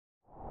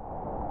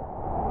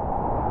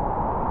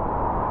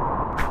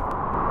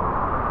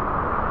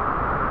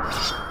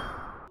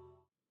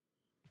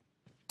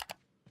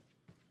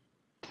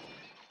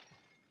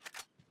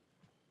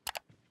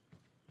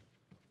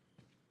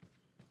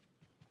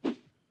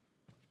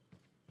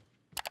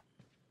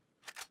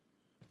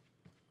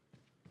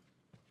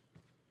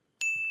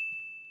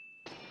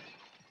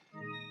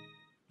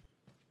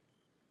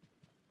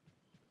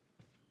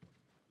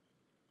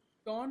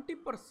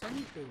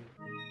20%।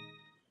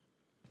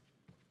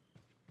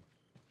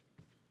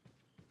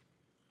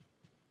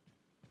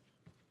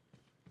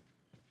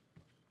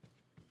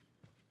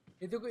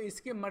 ये देखो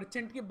इसके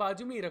मर्चेंट के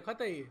बाजू में ही रखा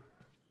था ये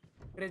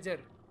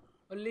ट्रेजर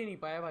और ले नहीं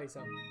पाया भाई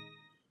साहब।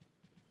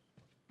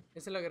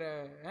 ऐसा लग रहा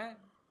है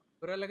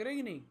बुरा लग रहा है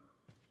कि नहीं?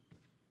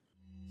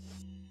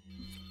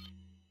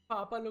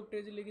 पापा लोग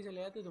ट्रेजर लेके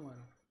चले आते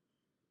तुम्हारा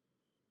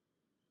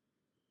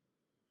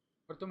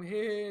और तुम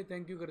हे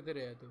थैंक यू करते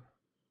रहे तो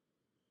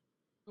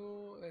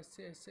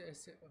ऐसे ऐसे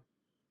ऐसे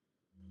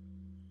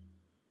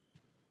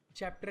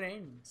चैप्टर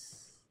एंड्स।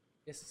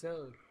 Yes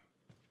sir.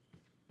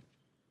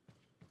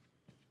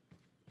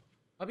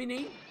 अभी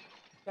नहीं,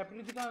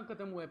 चैप्टर कहाँ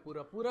खत्म हुआ है?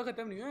 पूरा पूरा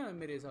खत्म नहीं हुआ है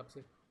मेरे हिसाब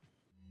से,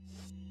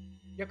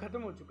 या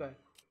खत्म हो चुका है?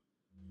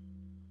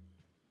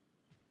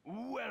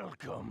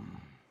 Welcome.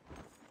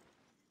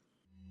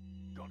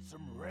 Got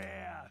some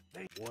rare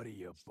things. What are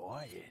you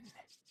buying?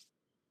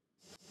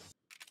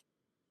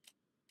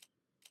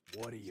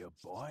 What are you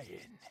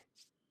buying?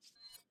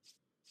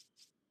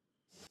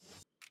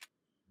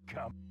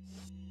 Come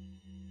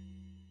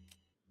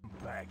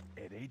back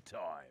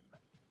anytime.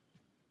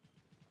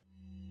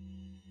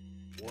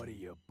 What are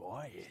you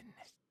buying?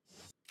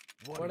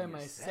 What am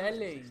I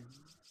selling?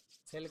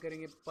 Cell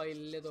करेंगे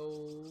पहले तो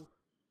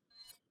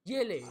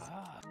ये ले।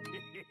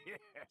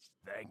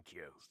 Thank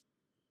you.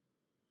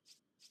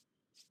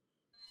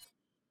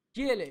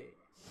 ये ले,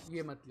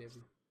 ये मत ले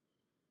अभी।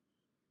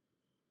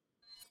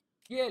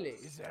 ये ले,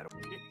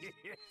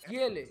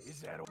 ये ले।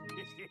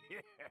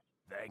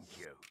 Thank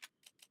you.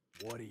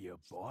 What are you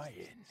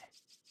buying?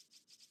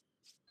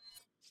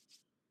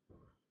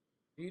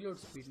 Reload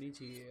speed नहीं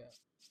चाहिए यार।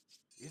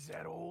 Is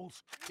that all?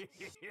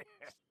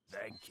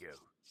 Thank you.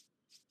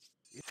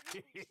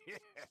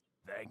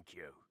 Thank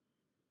you.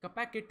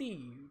 Capacity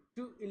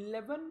to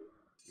 11.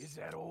 Is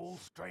that all,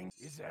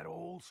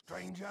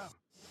 stranger?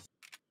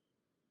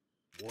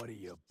 What are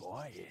you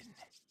buying?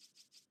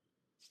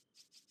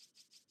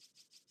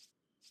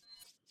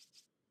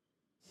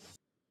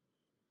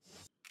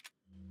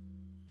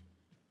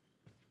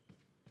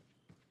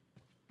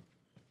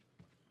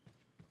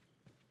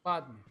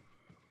 बाद में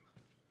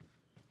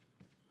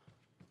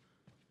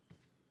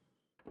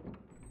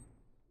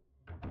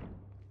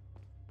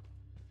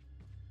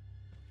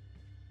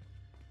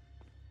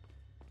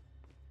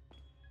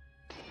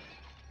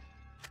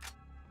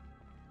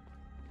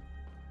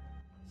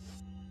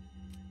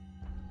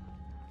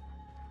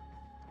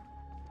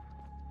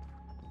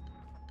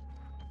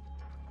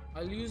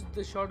I'll use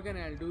the shotgun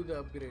and I'll do the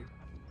upgrade.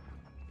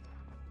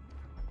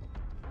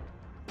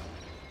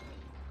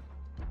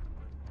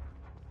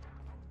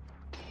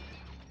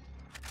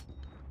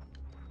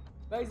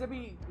 Guys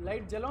अभी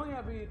light जलाऊं या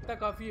अभी इतना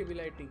काफी है? अभी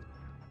लाइटिंग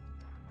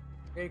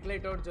एक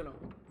लाइट और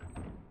जलाऊं?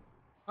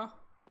 हाँ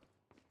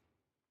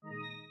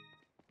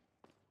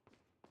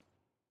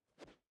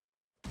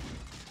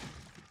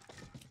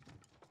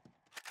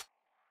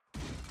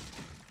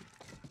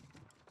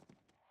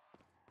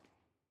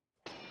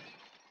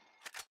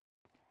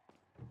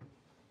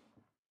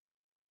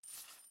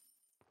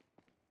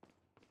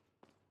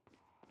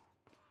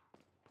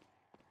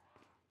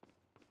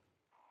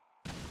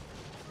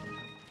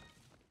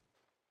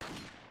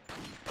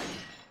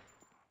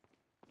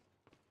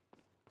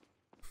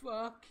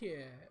fuck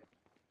yeah.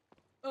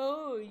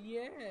 Oh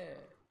yeah.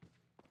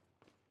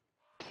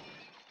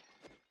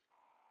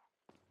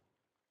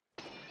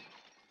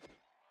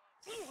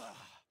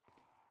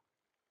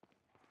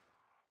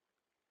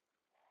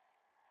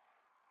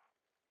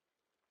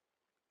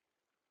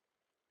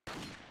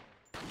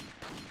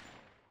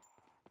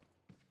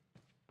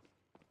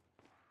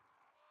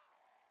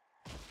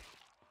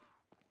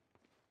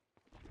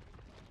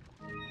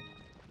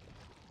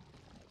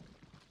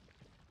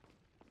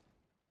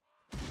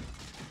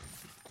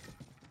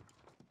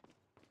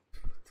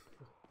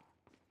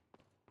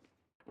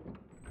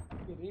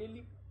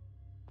 Really?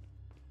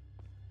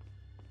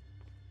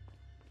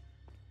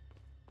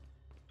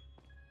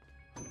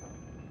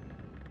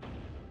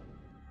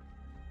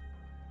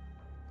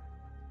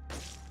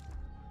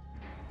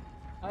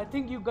 I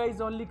think you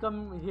guys only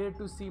come here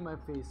to see my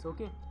face,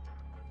 okay?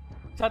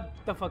 Shut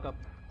the fuck up.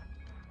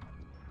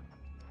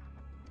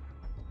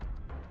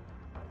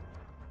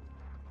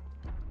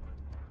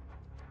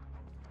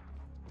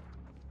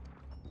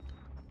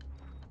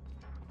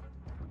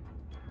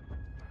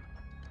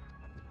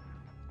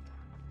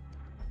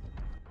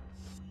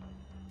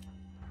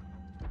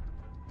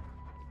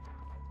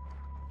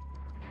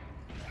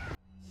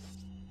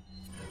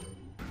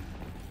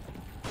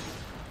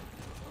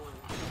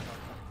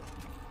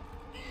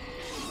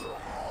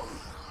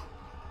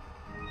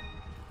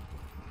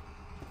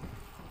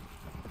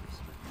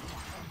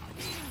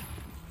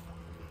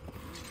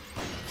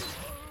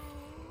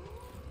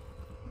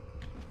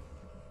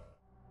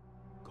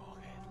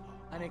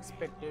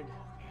 Unexpected.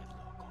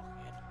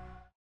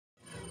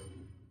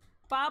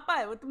 पापा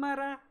है वो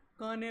तुम्हारा?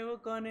 कौन है वो?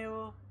 कौन है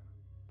वो?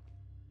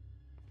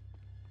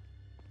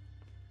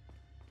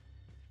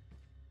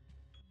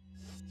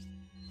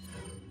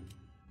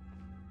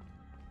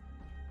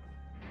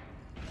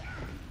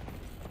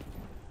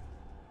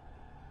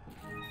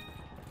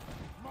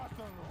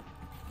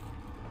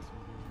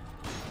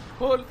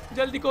 खोल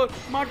जल्दी खोल,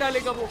 मार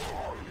डालेगा वो।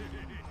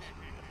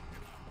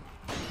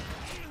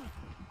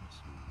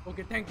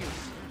 Okay thank you.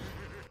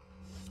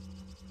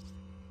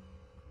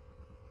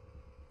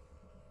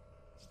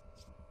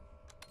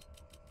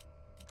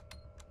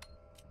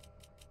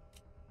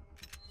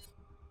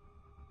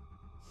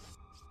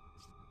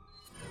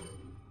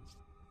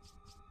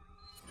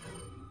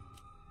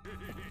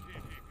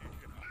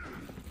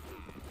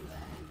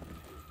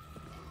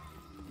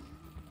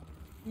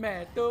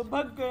 मैं तो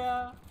भग गया।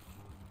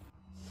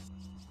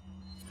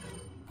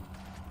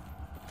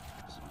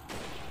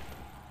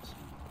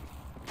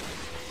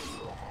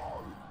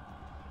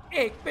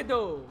 एक पे दो,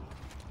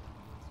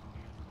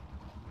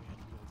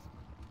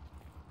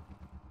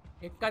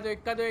 एक का दो,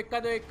 एक का दो, एक का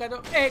दो, एक का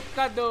दो, एक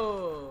का दो।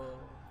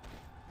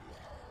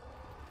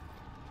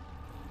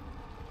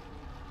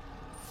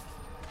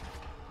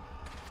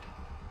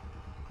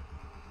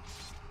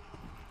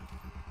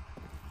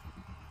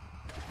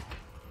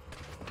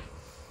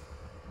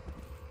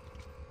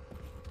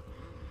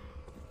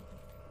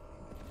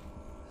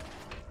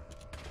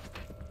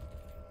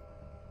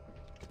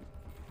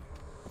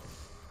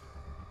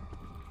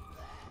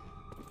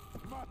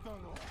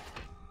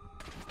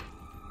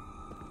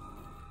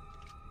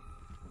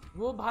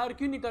 वो बाहर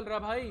क्यों निकल रहा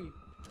भाई?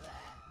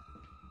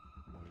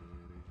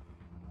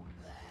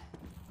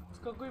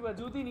 उसका कोई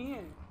वजूद ही नहीं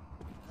है।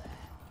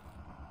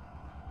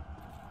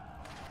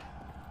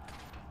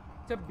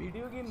 सब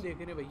वीडियो गेम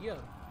देख रहे भैया।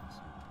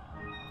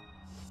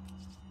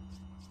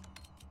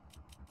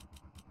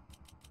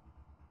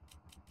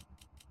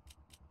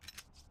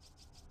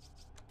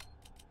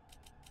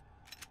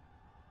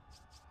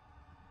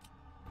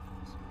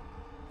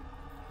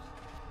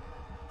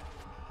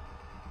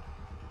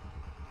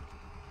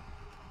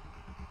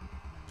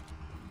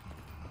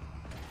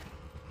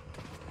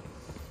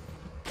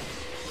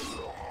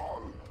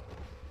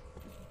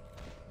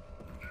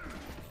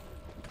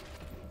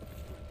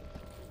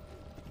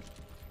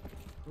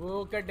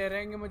 वो क्या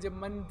डराएंगे मुझे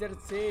मंजर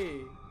से?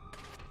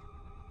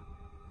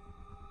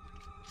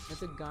 मैं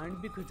तो गांड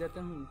भी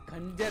खुजाता हूँ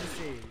खंजर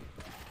से।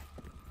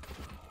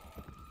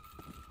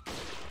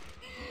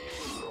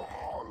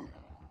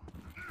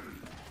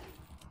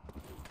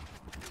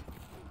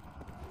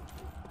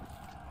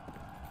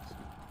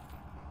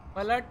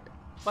 पलट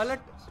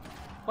पलट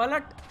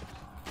पलट।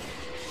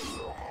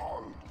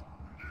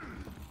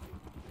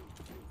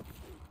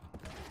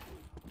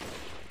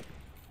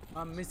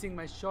 I'm missing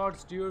my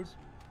shots, dude.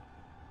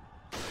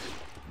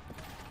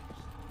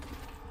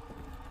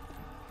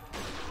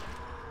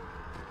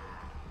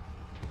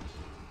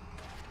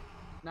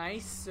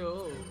 Nice,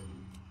 so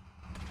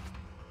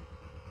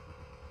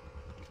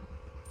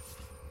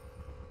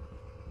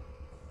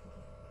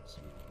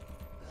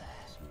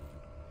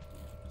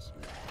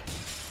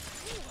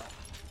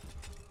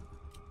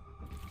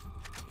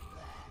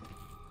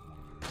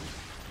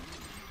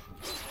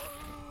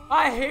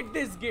I hate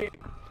this game.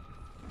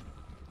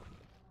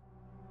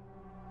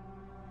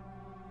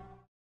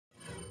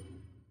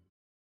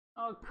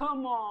 Oh,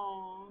 come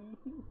on.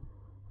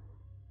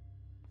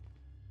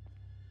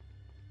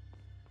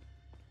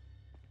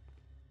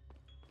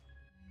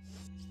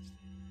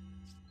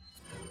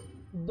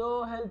 दो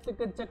हेल्थ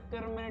के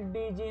चक्कर में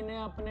डीजी ने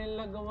अपने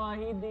लगवा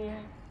ही दी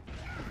है।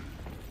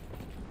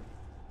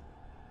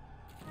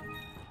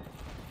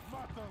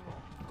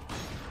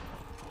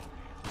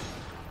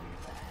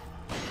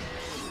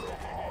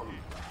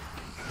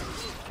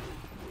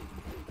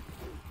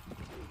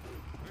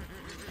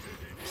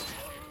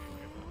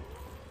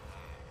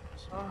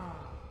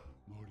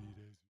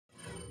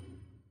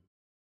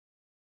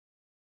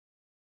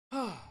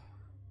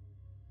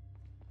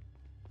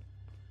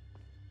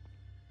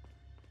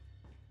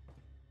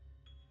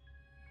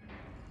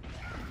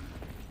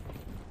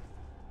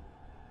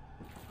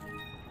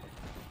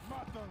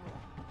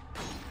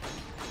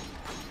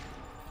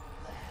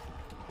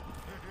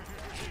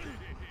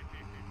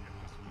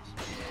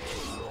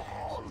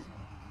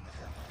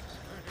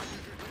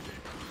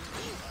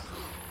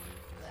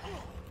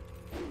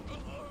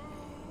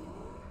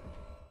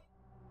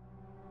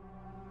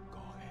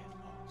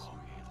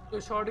 तो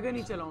शॉटगन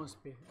ही चलाऊं उस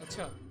पे?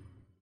 अच्छा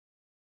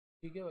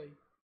ठीक है भाई।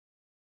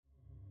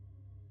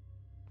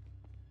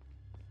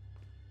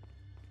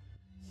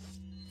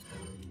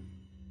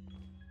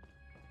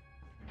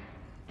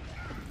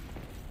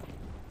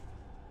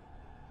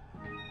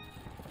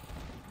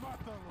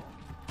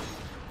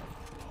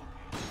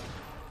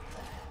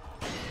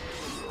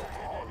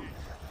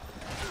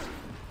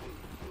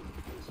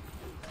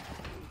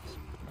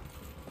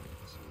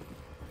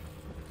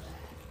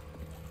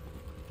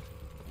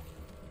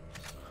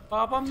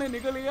 पापा में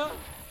निकल गया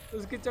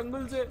उसके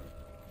चंगुल से।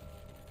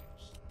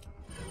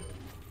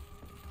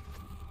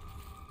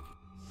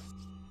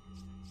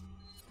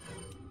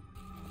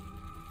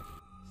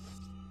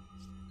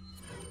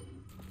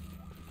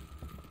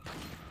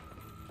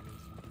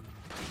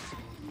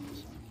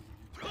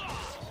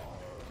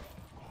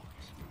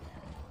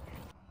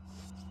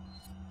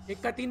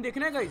 एक का 3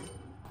 देखना है गाइस?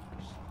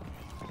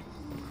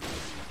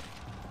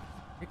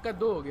 एक का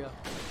 2 हो गया।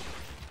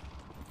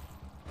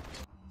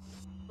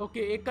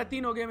 ओके 1 का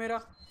 3 हो गया मेरा।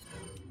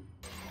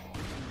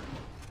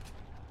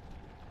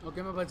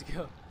 ओके मैं बच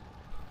गया।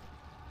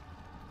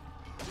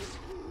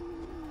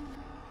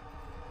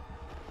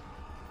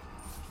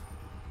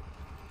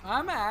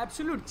 I'm an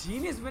absolute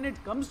genius when it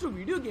comes to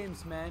video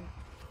games, man.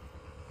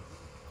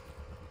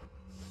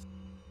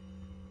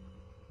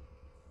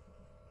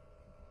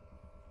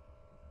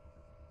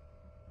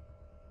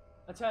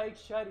 अच्छा एक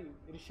शायरी,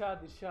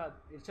 इरशाद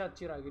इरशाद इरशाद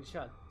चिराग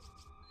इरशाद।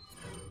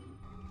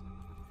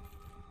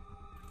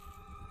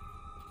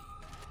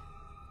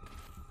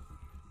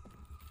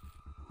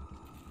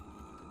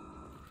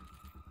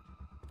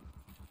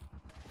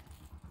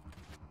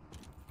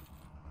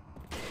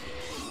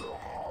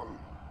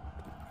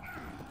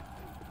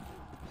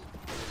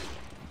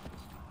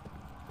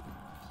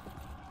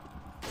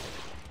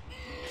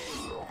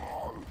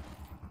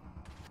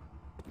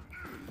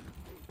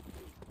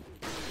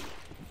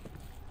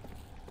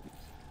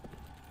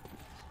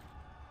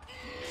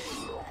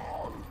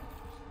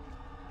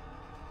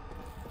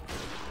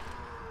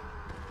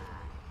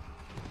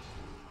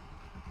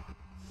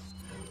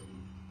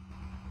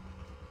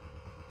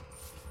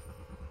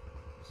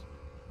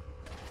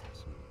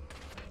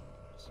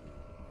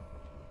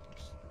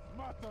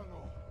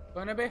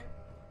 कौन है बे?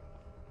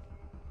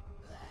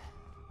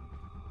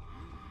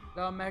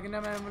 लाओ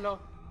मैग्नम एम लाओ।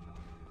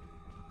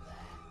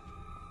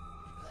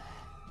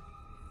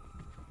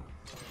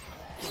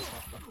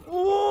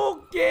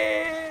 Okay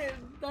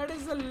that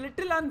is a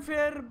little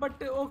unfair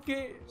but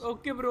okay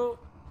okay bro.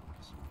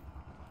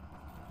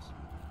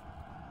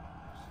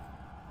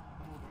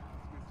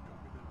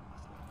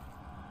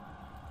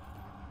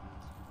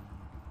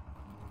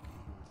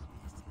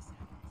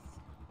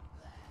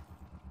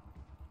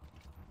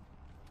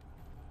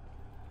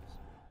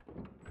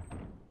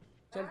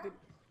 चलती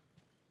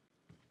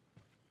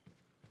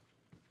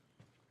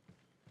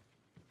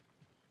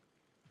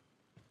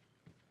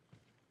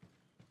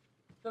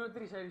चलो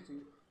तेरी शायरी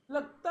चाहिए।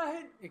 लगता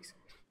है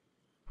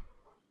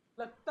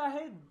लगता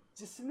है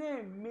जिसने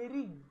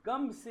मेरी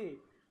गम से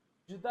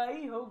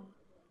जुदाई हो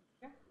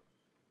क्या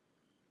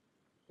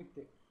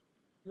लिखते,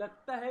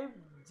 लगता है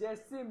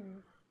जैसे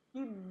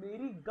कि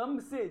मेरी गम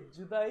से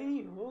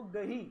जुदाई हो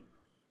गई,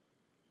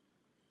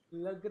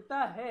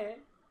 लगता है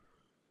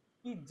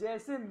कि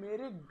जैसे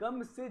मेरे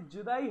गम से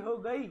जुदाई हो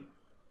गई,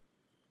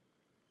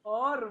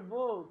 और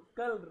वो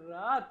कल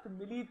रात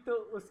मिली तो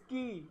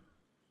उसकी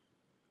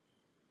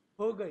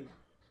हो गई।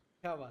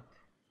 क्या बात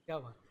है, क्या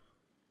बात है,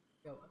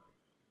 क्या बात है।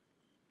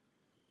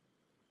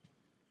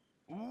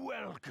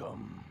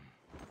 Welcome.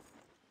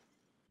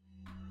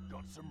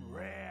 Got some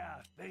rare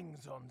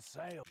things on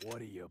sale.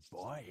 What are you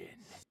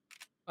buying?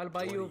 I'll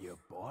buy What you. are you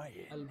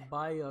buying?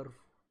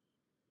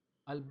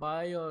 I'll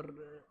buy your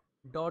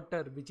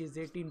daughter, which is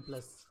 18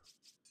 plus.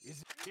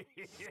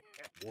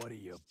 What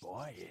are you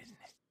buying?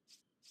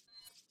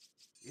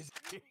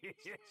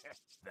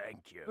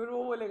 Thank you. फिर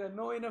वो बोलेगा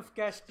no enough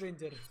cash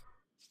stranger.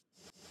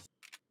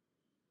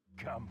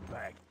 Come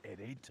back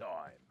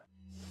anytime.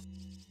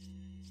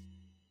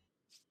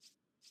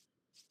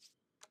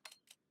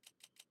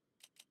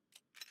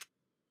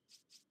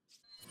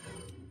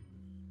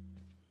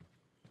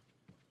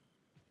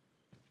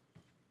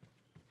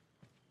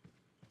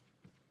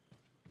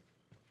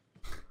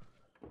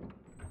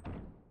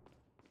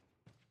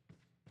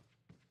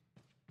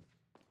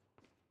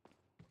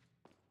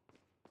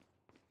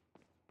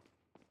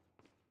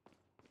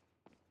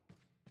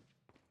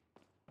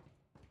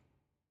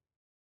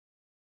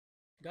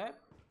 गायब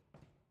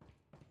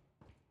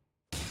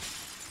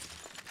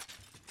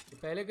तो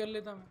पहले कर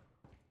लेता मैं।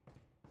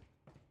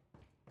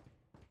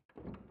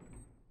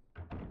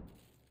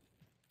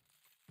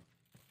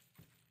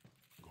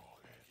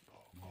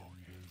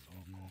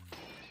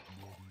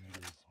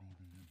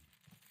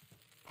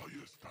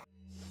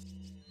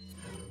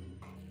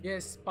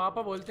 Yes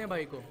papa बोलते हैं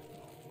भाई को।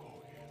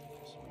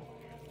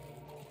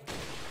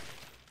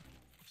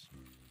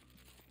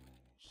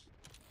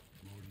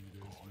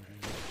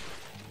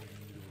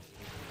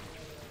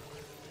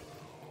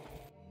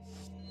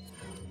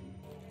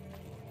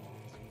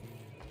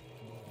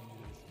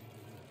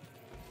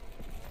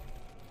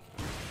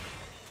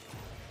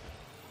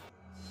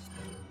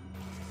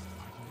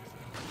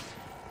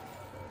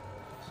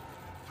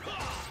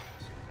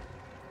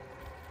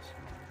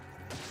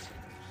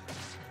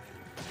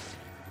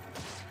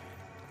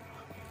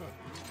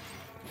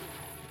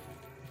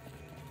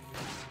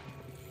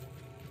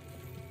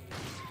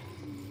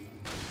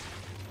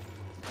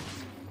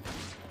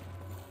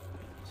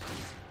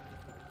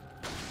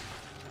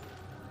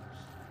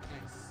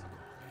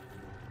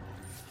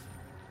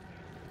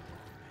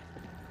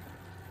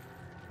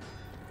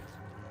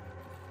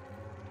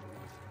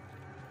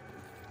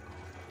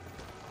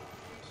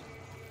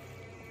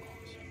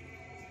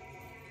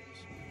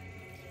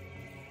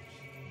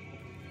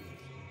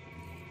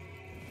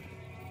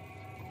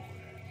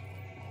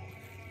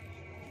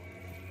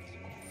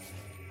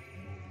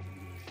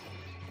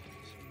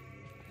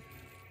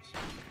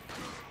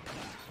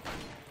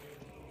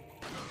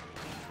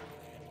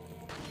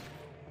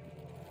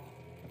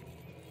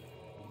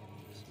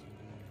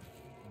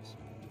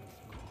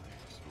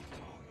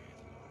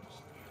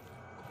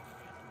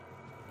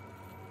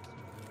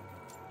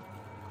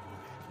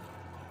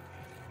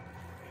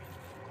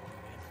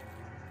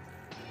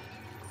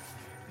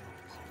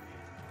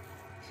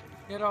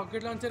 ये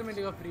रॉकेट लॉन्चर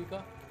मिलेगा फ्री का।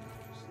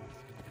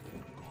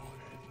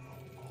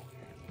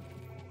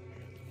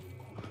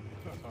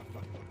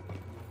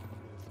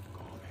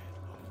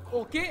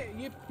 ओके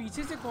ये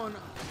पीछे से कौन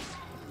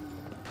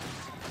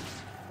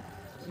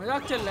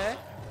मजाक चल रहा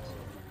है?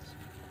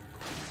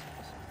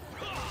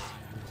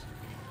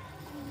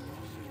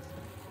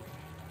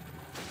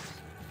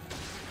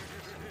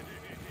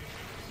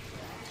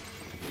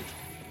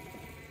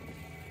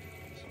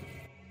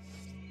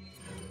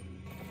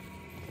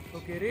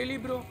 Okay really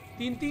bro,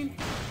 3-3।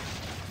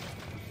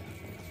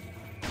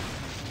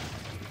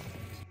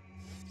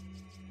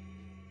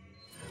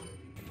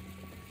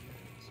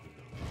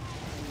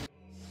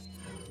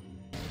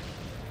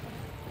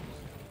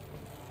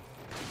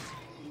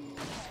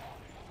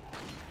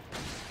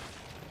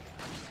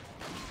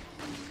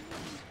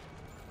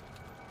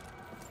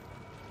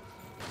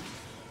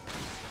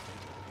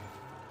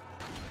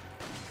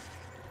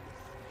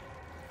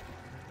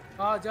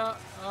 आजा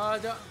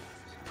आजा।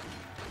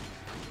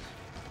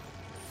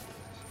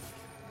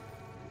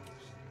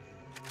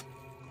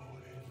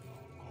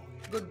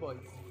 Good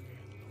boys.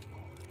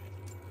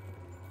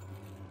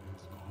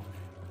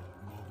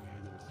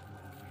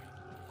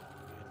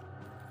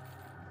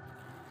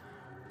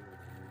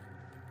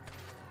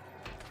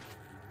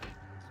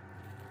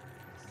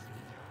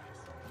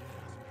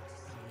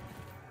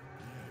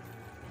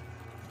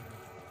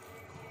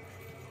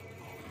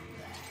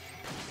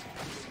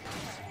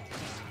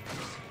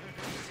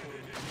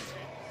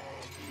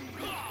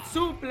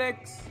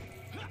 suplex.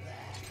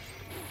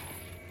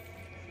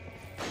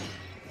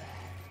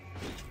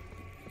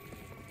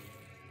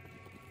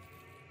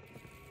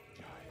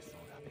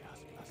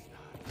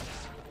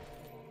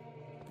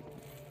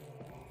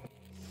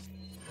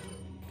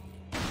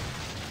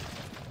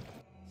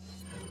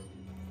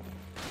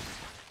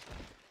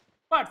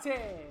 Party.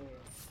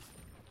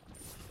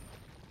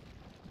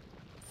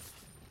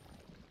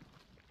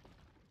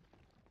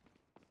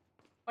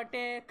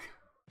 Attack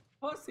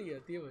बहुत सही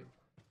आती है भाई,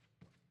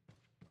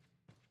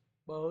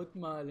 बहुत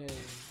माल है।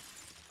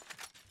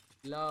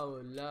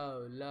 लाओ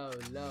लाओ लाओ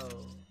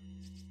लाओ,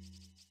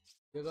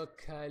 जगह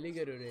खाली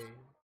करो रे।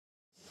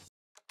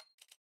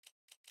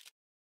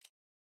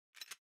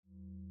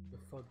 The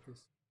fuck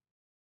this?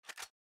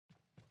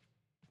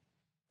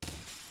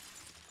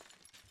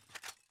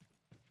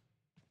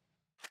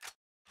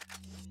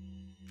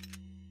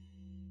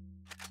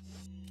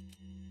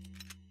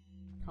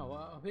 हवा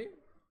अबे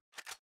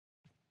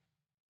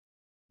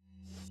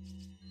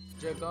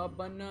जगह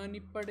बनानी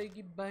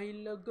पड़ेगी भाई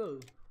लोगो।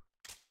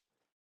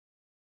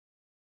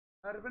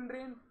 अर्बन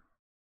रेन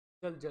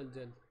चल चल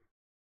चल।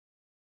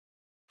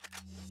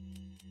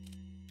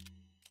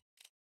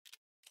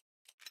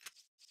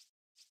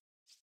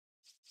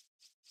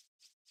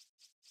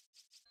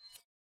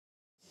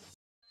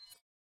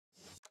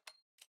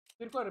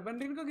 तेरे को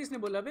अर्बन रेन का किसने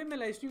बोला बे? मैं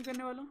लाइव स्ट्रीम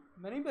करने वाला हूँ,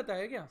 मैंने ही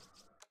बताया क्या?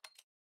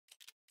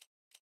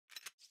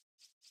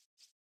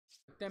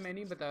 लगता है मैंने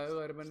ही बताया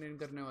अर्बन रेन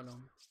करने वाला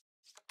हूँ।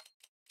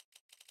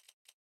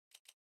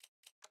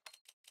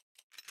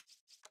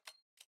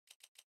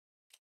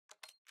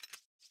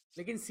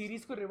 लेकिन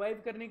सीरीज को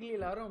रिवाइव करने के लिए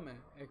ला रहा हूँ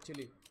मैं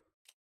एक्चुअली।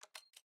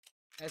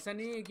 ऐसा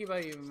नहीं है कि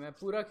भाई मैं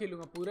पूरा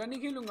खेलूंगा, पूरा नहीं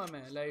खेलूंगा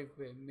मैं लाइव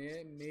पे।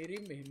 मेरी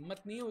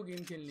हिम्मत नहीं हो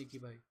गेम खेलने की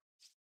भाई।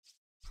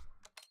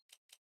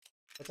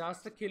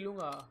 50 तक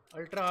खेलूंगा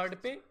अल्ट्रा हार्ड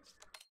पे,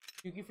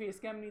 क्योंकि फेस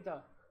कैम नहीं था।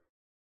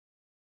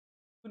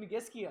 तूने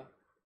गेस किया?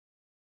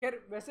 खैर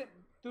वैसे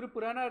तूने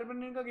पुराना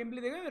अर्बन रेन का गेम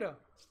प्ले देखा मेरा?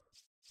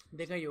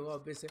 देखा ही होगा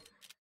ऑब्वियस है,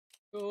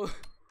 तो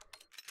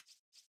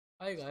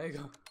आएगा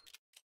आएगा।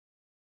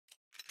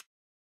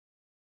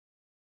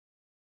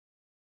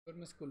 पर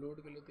मैं इसको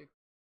लोड कर लेते।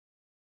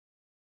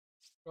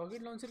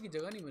 रॉकेट लॉन्चर की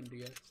जगह नहीं बन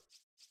रही यार।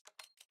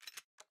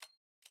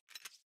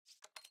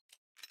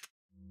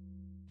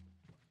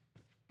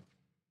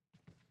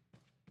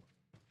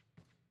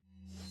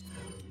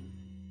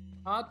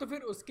 हाँ तो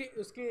फिर उसके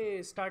उसके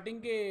स्टार्टिंग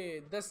के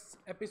 10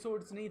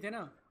 एपिसोड्स नहीं थे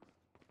ना?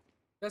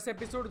 10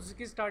 एपिसोड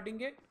उसकी स्टार्टिंग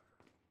के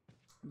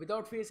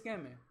विदाउट फेस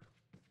कैम है।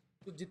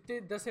 तो जितने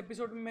 10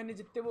 एपिसोड में मैंने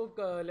जितने वो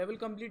लेवल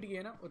कंप्लीट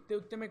किए ना, उतने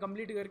उतने मैं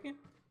कंप्लीट करके,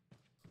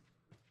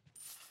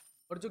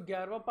 और जो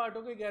 11वां पार्ट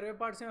हो गया, 11वें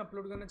पार्ट से मैं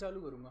अपलोड करना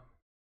चालू करूँगा।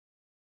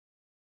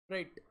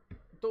 राइट,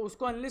 तो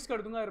उसको अनलिस्ट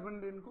कर दूंगा अर्बन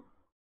रेन को,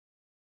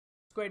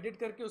 उसको एडिट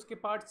करके उसके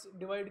पार्ट्स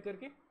डिवाइड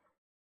करके,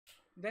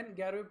 देन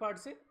 11वें पार्ट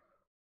से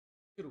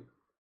शुरू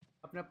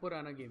अपना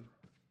पुराना गेम।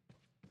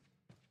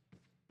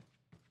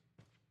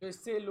 तो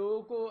इससे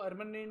लोगों को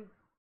अर्बन रेन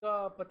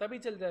का पता भी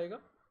चल जाएगा।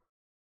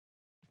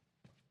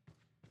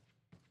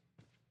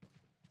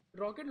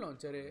 रॉकेट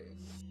लॉन्चर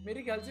है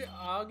मेरे ख्याल से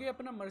आगे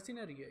अपना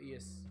मर्सिनरी है।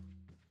 यस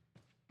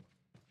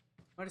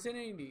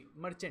मर्सिनरी नहीं,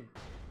 मर्चेंट।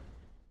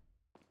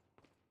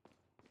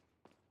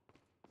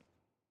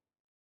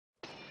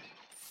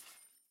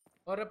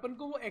 और अपन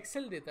को वो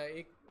एक्सेल देता है,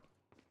 एक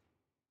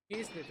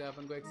केस देता है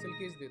अपन को, एक्सेल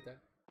केस देता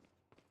है।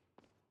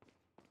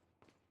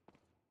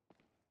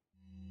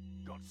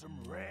 Got some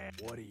rare.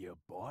 What are you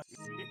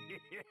buying?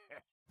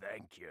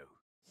 Thank you.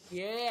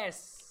 Yes.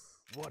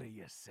 What are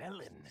you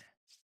selling?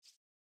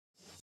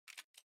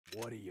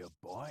 What are you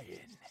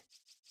buying?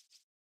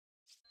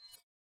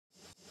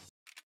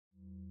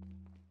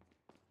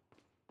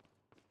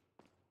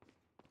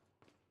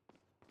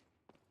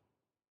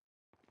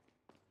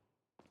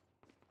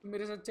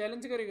 मेरे साथ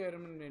चैलेंज करेगा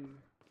रमन?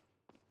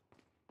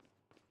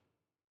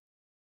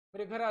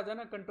 मेरे घर आ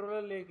जाना,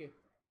 कंट्रोलर लेके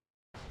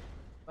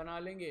बना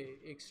लेंगे,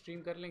 एक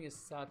स्ट्रीम कर लेंगे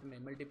साथ में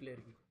मल्टीप्लेयर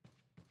की।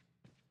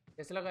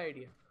 कैसा लगा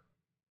आइडिया?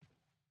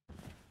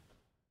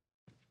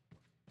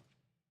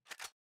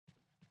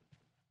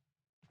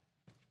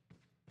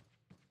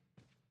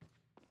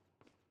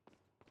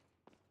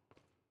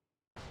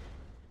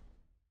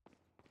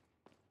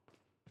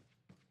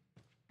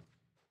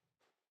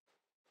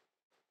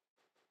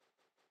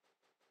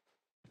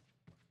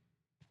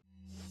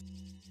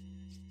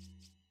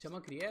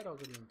 चमक रही है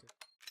रॉकेट लॉन्चर।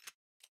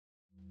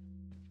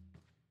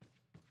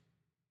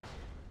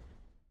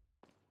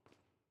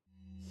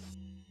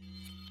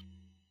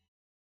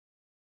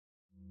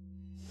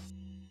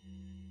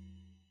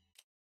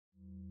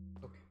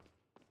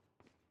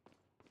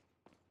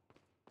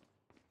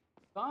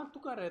 कहाँ तू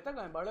कहाँ रहता,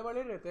 कहाँ बड़े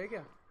बड़े रहते हैं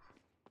क्या?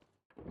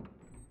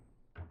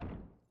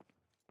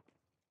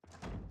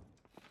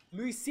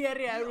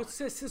 लुइसिया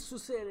उससे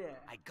सुसेरिया।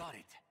 I got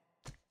it.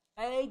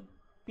 ऐ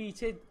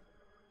पीछे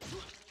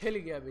हिल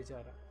गया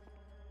बेचारा।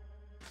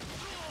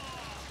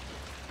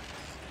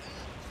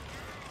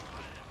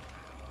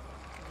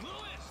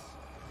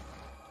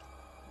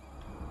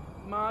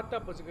 माता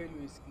पहुंच गई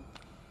लुइस की।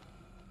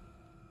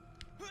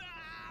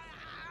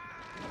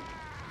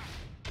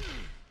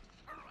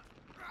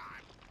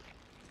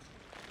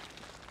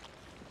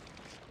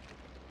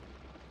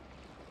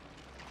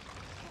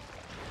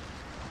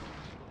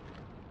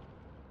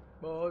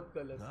 बहुत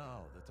गलत।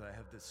 Now that I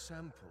have the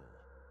sample,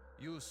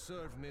 you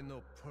serve me no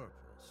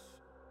purpose.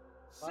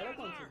 बारह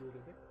कौन से दूर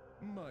है?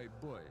 My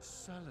boy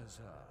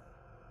Salazar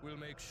will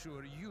make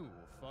sure you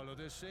follow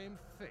the same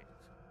fate.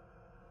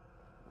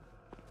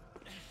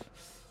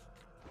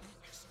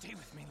 Stay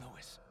with me,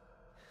 Louis.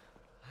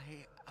 I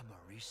am a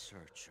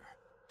researcher,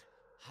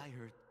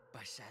 hired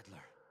by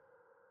Sadler.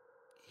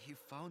 He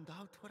found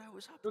out what I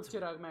was up रुक to.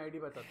 चिराग, मैं ID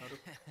बताता हूँ,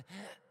 रुक।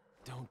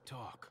 Don't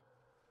talk.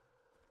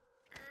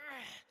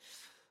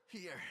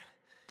 Here.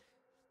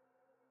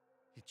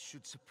 It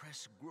should suppress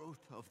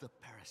growth of the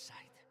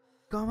parasite.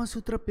 कामा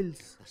सूत्र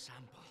pills. The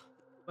sample.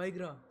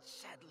 Viagra.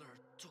 Sadler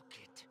took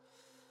it.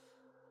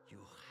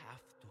 You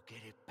have to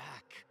get it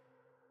back.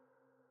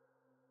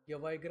 या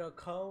Viagra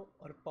खाओ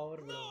और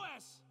power बढ़ाओ।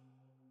 Louis!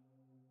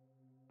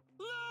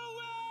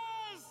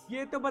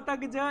 ये तो बता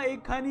कि जा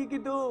एक खानी की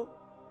दो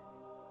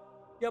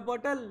या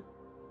बोतल।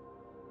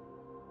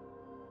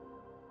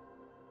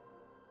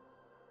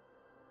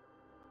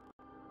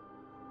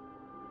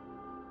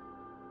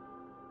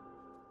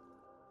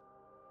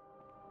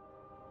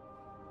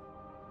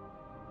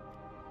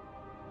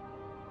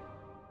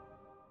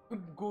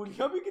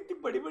 गोलियां भी कितनी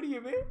बड़ी बड़ी है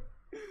बे,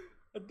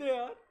 अरे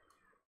यार।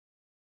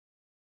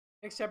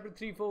 नेक्स्ट चैप्टर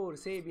 3-4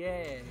 सेव ये।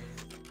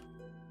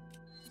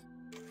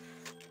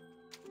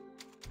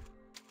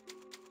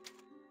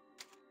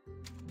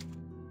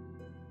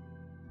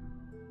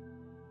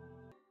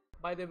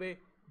 By the way,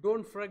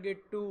 don't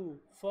forget to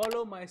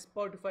follow my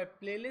Spotify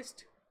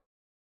playlist।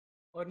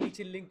 और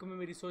नीचे लिंक में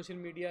मेरी सोशल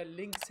मीडिया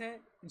लिंक्स हैं,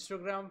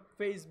 Instagram,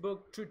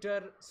 Facebook,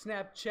 Twitter,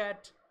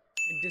 Snapchat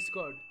and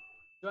Discord.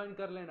 Join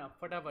कर लेना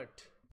फटाफट।